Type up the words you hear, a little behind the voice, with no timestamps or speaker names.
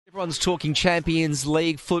Everyone's talking Champions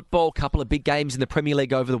League football, couple of big games in the Premier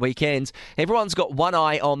League over the weekend. Everyone's got one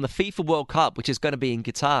eye on the FIFA World Cup, which is going to be in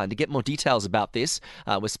Qatar. And to get more details about this,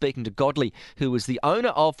 we're speaking to Godley, who is the owner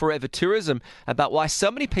of Forever Tourism, about why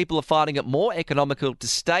so many people are finding it more economical to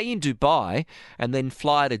stay in Dubai and then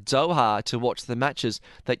fly to Doha to watch the matches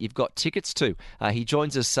that you've got tickets to. He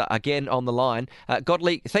joins us again on the line.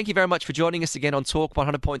 Godley, thank you very much for joining us again on Talk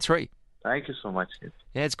 100.3. Thank you so much.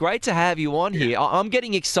 Yeah, it's great to have you on here. I'm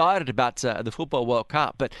getting excited about the Football World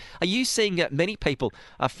Cup, but are you seeing many people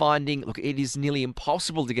are finding, look, it is nearly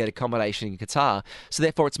impossible to get accommodation in Qatar, so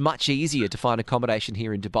therefore it's much easier to find accommodation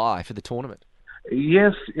here in Dubai for the tournament?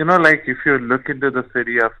 Yes, like if you look into the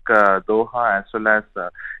city of Doha as well as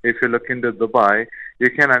if you look into Dubai,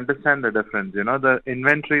 you can understand the difference. The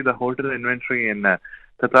inventory, the hotel inventory in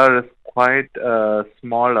Qatar is quite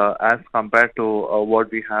smaller as compared to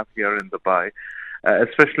what we have here in Dubai,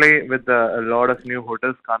 especially with a lot of new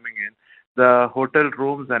hotels coming in. The hotel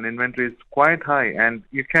rooms and inventory is quite high, and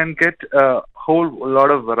you can get a whole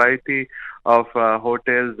lot of variety of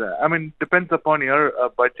hotels. Depends upon your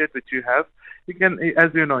budget which you have. You can,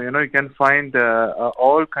 as you can find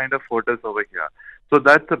all kind of hotels over here. So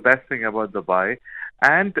that's the best thing about Dubai.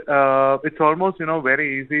 And it's almost,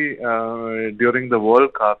 very easy during the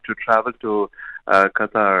World Cup to travel to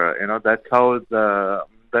Qatar.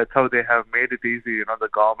 That's how they have made it easy. The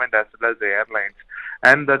government as well as the airlines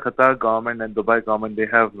and the Qatar government and Dubai government, they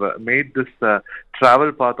have made this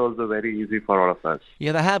travel path also very easy for all of us.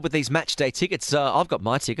 Yeah, they have with these match day tickets. I've got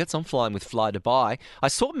my tickets. I'm flying with Fly Dubai. I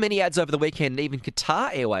saw many ads over the weekend. Even Qatar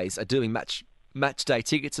Airways are doing match day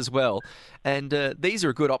tickets as well, and these are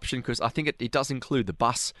a good option because I think it does include the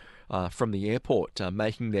bus from the airport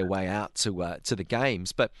making their way out to the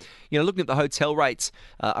games. But looking at the hotel rates,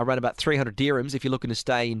 around about 300 dirhams if you're looking to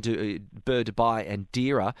stay in Dubai and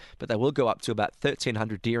Dira, but they will go up to about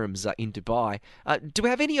 1,300 dirhams in Dubai. Do we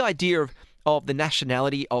have any idea of the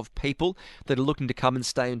nationality of people that are looking to come and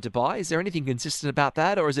stay in Dubai? Is there anything consistent about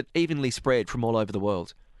that, or is it evenly spread from all over the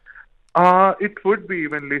world? It would be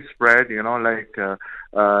evenly spread, the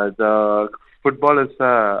football is,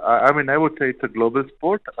 I would say it's a global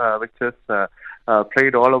sport, which is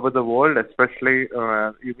played all over the world, especially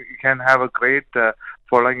you can have a great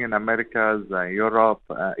following in Americas, Europe,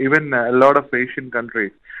 even a lot of Asian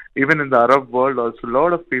countries. Even in the Arab world, also a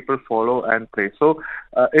lot of people follow and play. So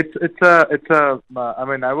I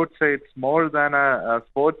would say it's more than a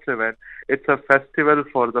sports event. It's a festival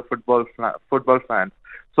for the football fans.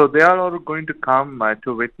 So they are all going to come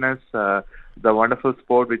to witness the wonderful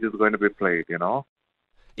sport which is going to be played,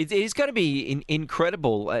 It is going to be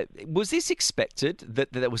incredible. Was this expected,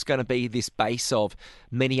 that there was going to be this base of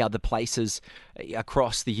many other places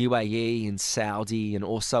across the UAE and Saudi and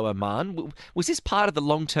also Oman? Was this part of the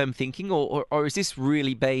long-term thinking, or has this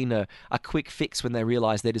really been a quick fix when they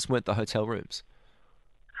realised there just weren't the hotel rooms?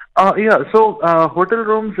 So hotel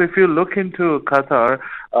rooms, if you look into Qatar,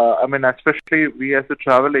 especially we as a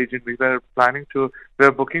travel agent, we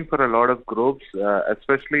were booking for a lot of groups,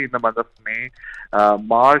 especially in the month of May,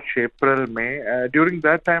 March, April, May. During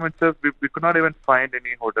that time itself, we could not even find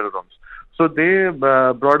any hotel rooms. So they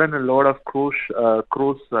brought in a lot of cruise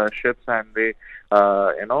ships, and they,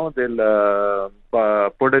 they'll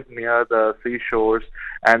put it near the seashores,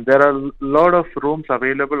 and there are a lot of rooms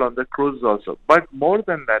available on the cruise also. But more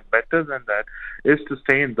than that, better than that, is to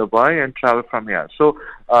stay in Dubai and travel from here. So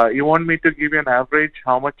you want me to give you an average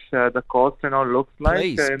how much the cost looks like?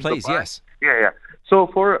 Please, Dubai? Yes. Yeah. So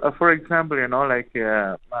for example, in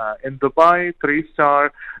Dubai,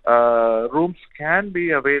 3-star rooms can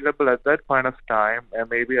be available at that point of time,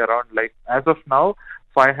 maybe around, as of now,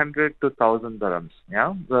 500 to 1,000 dirhams.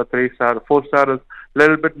 Yeah, the 3-star, 4-star is a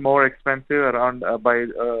little bit more expensive. Around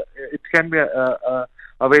it can be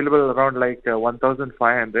available around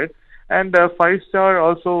 1,500, and 5-star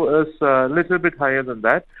also is a little bit higher than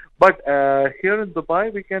that. But here in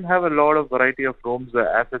Dubai, we can have a lot of variety of rooms,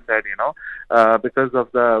 as I said, because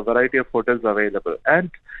of the variety of hotels available.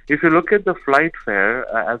 And if you look at the flight fare,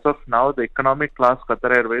 as of now, the economic class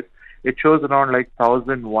Qatar Airways, it shows around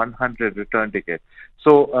 1,100 return ticket.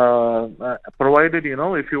 So provided,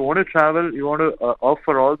 if you want to travel, you want to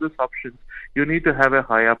offer all these options, you need to have a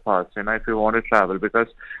higher pass, if you want to travel, because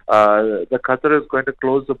the Qatar is going to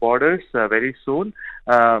close the borders very soon,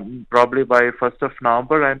 probably by 1st of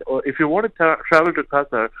November. And if you want to travel to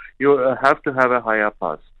Qatar, you have to have a higher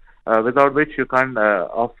pass, without which you can't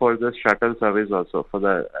offer the shuttle service also for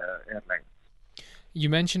the airline. You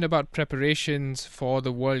mentioned about preparations for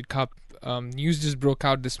the World Cup. News just broke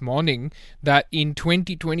out this morning that in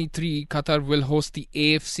 2023, Qatar will host the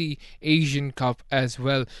AFC Asian Cup as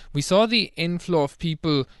well. We saw the inflow of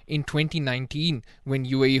people in 2019 when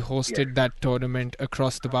UAE Yes. hosted that tournament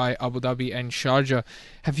across Dubai, Abu Dhabi, and Sharjah.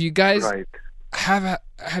 Have you guys Right.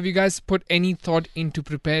 have you guys put any thought into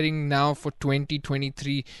preparing now for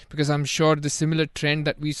 2023? Because I'm sure the similar trend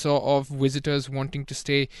that we saw of visitors wanting to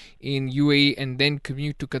stay in UAE and then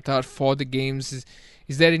commute to Qatar for the games,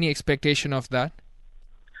 is there any expectation of that?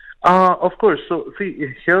 Of course. So,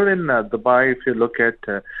 see, here in Dubai, if you look at,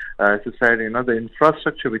 as you said, the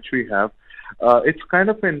infrastructure which we have, it's kind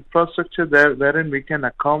of an infrastructure there wherein we can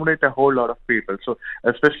accommodate a whole lot of people. So,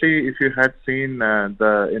 especially if you had seen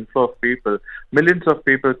the inflow of people, millions of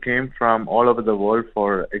people came from all over the world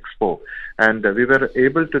for Expo, and we were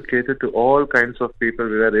able to cater to all kinds of people.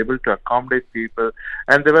 We were able to accommodate people,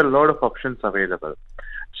 and there were a lot of options available.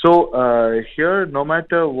 So here, no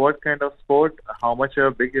matter what kind of sport, how much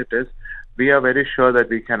big it is, we are very sure that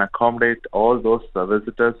we can accommodate all those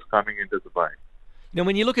visitors coming into Dubai. Now,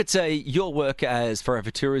 when you look at your work as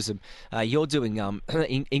Forever Tourism, you're doing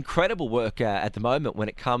incredible work at the moment when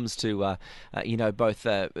it comes to, both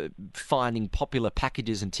finding popular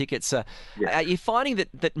packages and tickets. Yes. Are you finding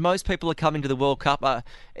that most people are coming to the World Cup?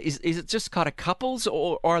 Is it just kind of couples,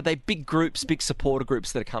 or are they big groups, big supporter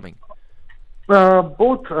groups that are coming?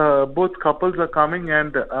 Both couples are coming,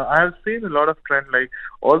 and I have seen a lot of trend. Like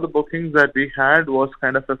all the bookings that we had was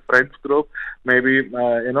kind of a friends group. Maybe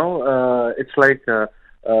it's like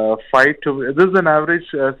 5 to. This is an average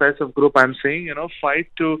size of group I'm seeing. 5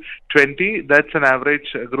 to 20. That's an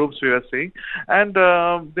average groups we are seeing, and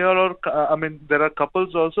they are all. I mean, there are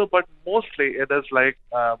couples also, but mostly it is like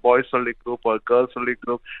boys only group or girls only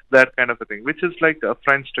group. That kind of a thing, which is like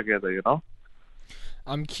friends together.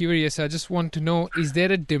 I'm curious. I just want to know, is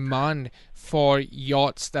there a demand for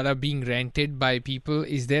yachts that are being rented by people?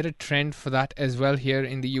 Is there a trend for that as well here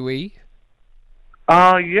in the UAE?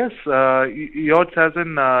 Yes, yachts as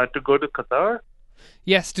in to go to Qatar.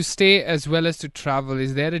 Yes, to stay as well as to travel.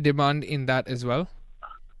 Is there a demand in that as well?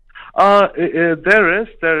 There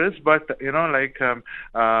is, but again,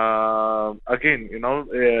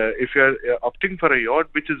 if you're opting for a yacht,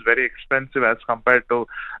 which is very expensive as compared to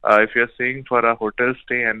if you're staying for a hotel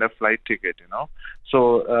stay and a flight ticket.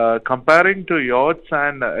 So comparing to yachts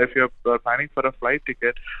and if you're planning for a flight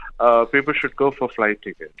ticket, people should go for flight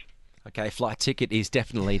ticket. Okay, flight ticket is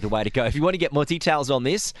definitely the way to go. If you want to get more details on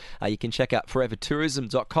this, you can check out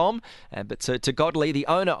forevertourism.com. But to Godley, the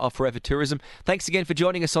owner of Forever Tourism, thanks again for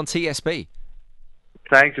joining us on TSB.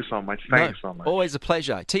 Thank you so much. Thank you so much. Always a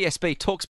pleasure. TSB talks.